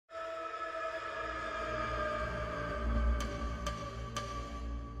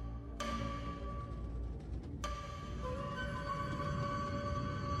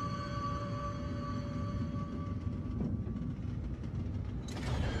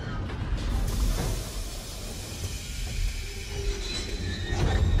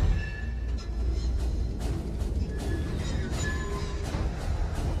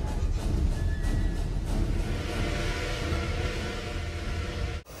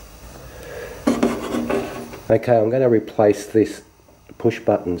Okay, I'm going to replace this push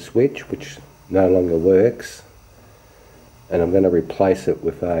button switch, which no longer works, and I'm going to replace it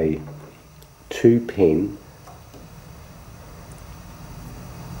with a 2-pin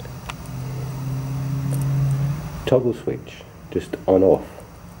toggle switch, just on off,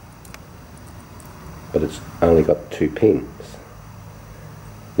 but it's only got 2 pins.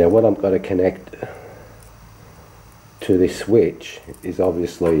 Now what I'm going to connect to this switch is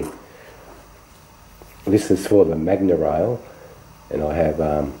obviously, this is for the Magna Rail, and I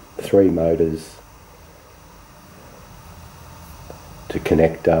have 3 motors to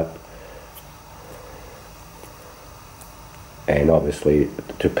connect up, and obviously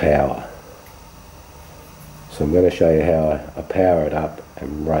to power. So I'm going to show you how I power it up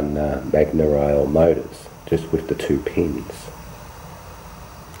and run Magna Rail motors just with the 2 pins.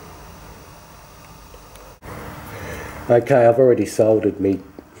 Okay, I've already soldered my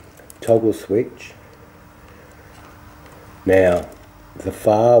toggle switch. Now the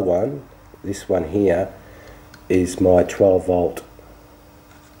far one, this one here, is my 12 volt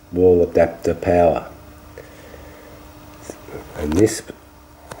wall adapter power, and this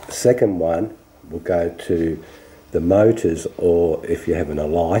second one will go to the motors, or if you're having a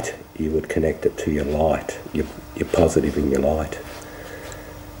light, you would connect it to your light, your positive in your light.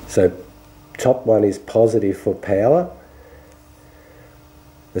 So top one is positive for power,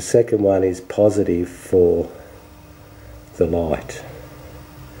 the second one is positive for the light.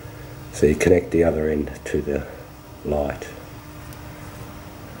 So you connect the other end to the light.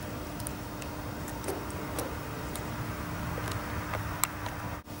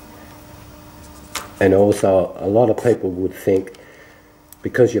 And also, a lot of people would think,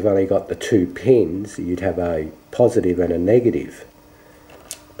 because you've only got the 2 pins, you'd have a positive and a negative.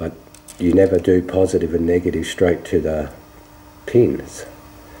 But you never do positive and negative straight to the pins.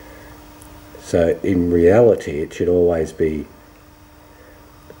 So in reality, it should always be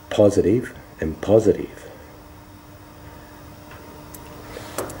positive and positive.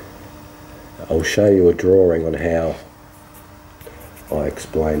 I'll show you a drawing on how I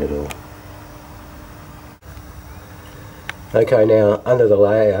explain it all. Okay, now under the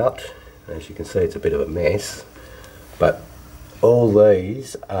layout, as you can see, it's a bit of a mess, but all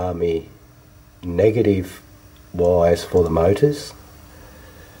these are my negative wires for the motors,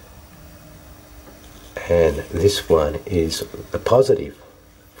 and this one is the positive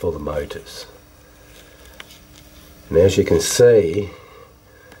for the motors. And as you can see,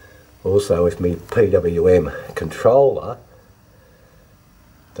 also with my PWM controller,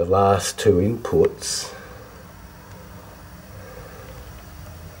 the last 2 inputs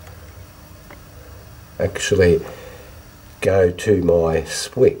actually go to my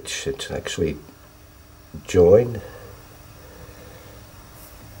switch. It's actually joined,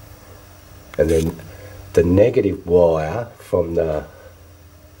 and then the negative wire from the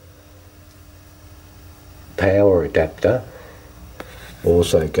power adapter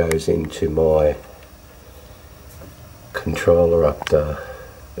also goes into my controller up the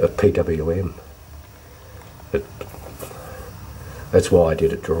PWM. That's why I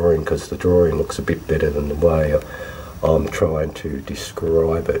did a drawing, because the drawing looks a bit better than the way I'm trying to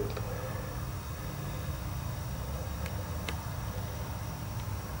describe it.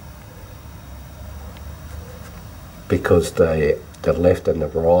 Because the left and the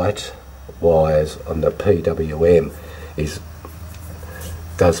right wires on the PWM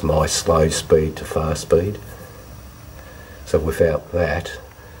does my slow speed to fast speed. So without that,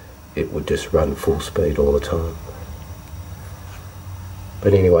 it would just run full speed all the time.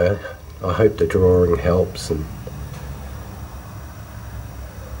 But anyway, I hope the drawing helps, and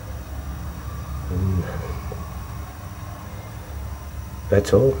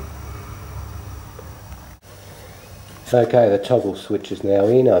that's all. Okay, the toggle switch is now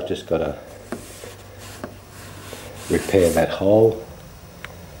in. I've just got to repair that hole.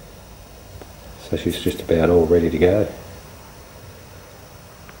 So she's just about all ready to go.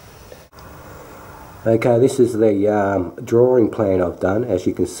 Okay, this is the drawing plan I've done. As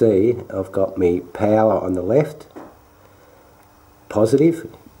you can see, I've got me power on the left,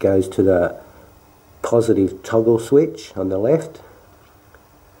 positive, goes to the positive toggle switch on the left,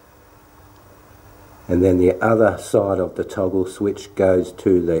 and then the other side of the toggle switch goes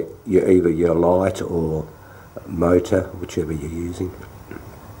to either your light or motor, whichever you're using.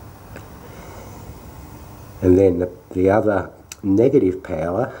 And then the other negative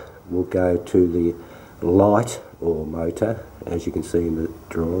power will go to the light or motor, as you can see in the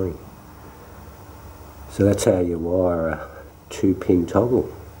drawing. So that's how you wire a 2-pin toggle.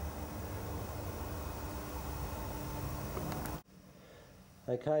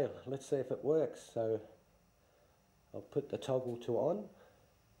 Okay, let's see if it works. So I'll put the toggle to on.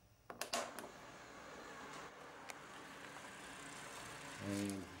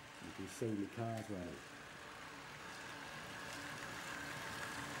 And you can see my car's running.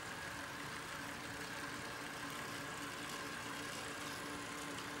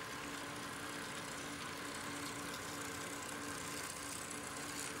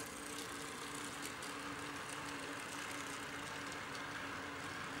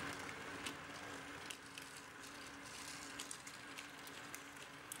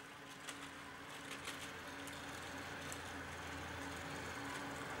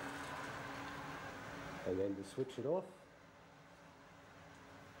 And then to switch it off,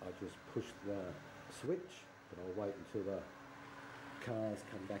 I just push the switch, but I'll wait until the cars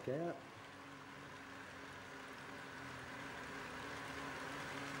come back out.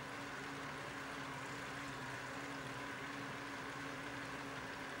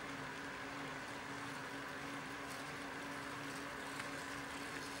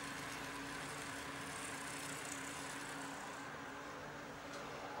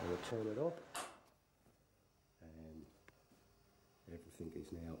 I will turn it off, and everything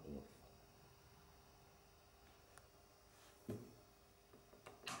is now off.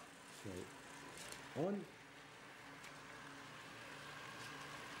 So on.